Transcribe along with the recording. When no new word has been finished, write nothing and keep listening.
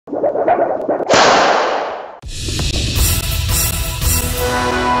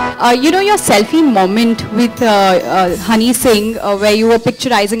You know, your selfie moment with Honey Singh, where you were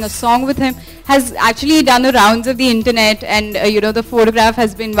picturizing a song with him, has actually done the rounds of the internet, and you know, the photograph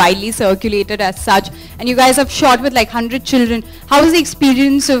has been widely circulated as such. And you guys have shot with like 100 children. How was the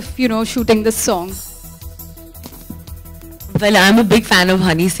experience of, you know, shooting this song? Well, I'm a big fan of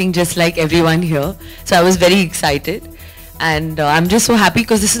Honey Singh, just like everyone here. So I was very excited. And I'm just so happy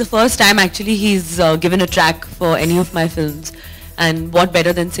because this is the first time actually he's given a track for any of my films. And what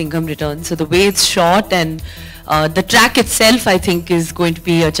better than Singham Returns? So the way it's shot and the track itself, I think, is going to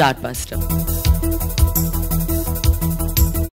be a chart buster.